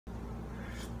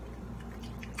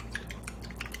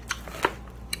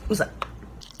What's up?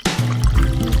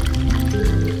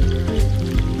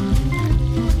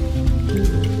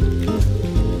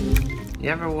 You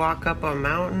ever walk up a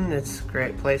mountain? It's a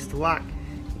great place to walk.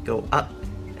 You go up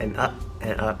and up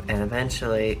and up, and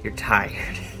eventually you're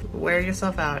tired. Wear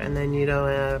yourself out, and then you don't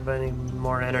have any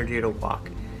more energy to walk.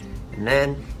 And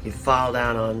then you fall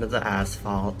down onto the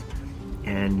asphalt,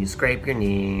 and you scrape your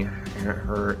knee, and it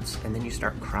hurts, and then you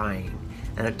start crying.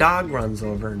 And a dog runs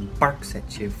over and barks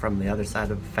at you from the other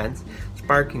side of the fence. It's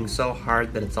barking so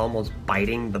hard that it's almost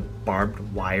biting the barbed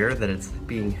wire that it's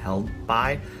being held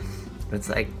by. It's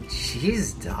like,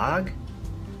 jeez, dog.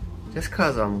 Just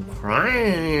cause I'm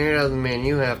crying here doesn't mean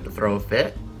you have to throw a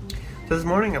fit. So this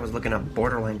morning I was looking up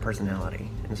borderline personality,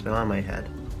 and it's been on my head.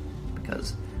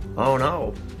 Because, oh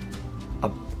no,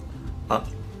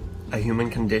 a human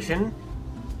condition?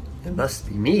 It must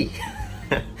be me.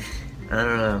 I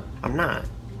don't know. I'm not.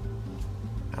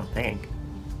 I don't think.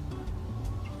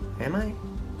 Am I?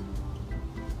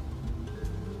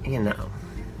 You know,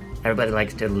 everybody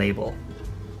likes to label.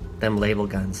 Them label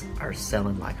guns are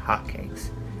selling like hotcakes.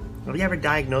 Have you ever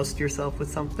diagnosed yourself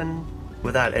with something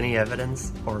without any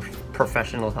evidence or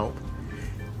professional help?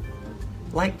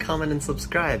 Like, comment, and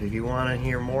subscribe if you want to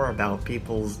hear more about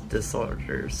people's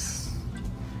disorders.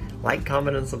 Like,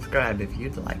 comment, and subscribe if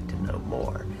you'd like to know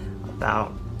more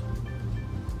about...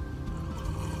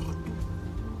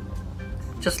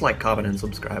 Just like, comment, and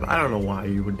subscribe. I don't know why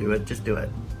you would do it. Just do it.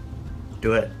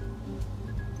 Do it.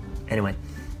 Anyway,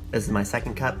 this is my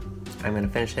second cup. I'm gonna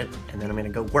finish it, and then I'm gonna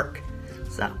go work.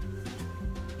 So,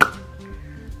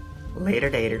 later,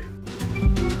 dater.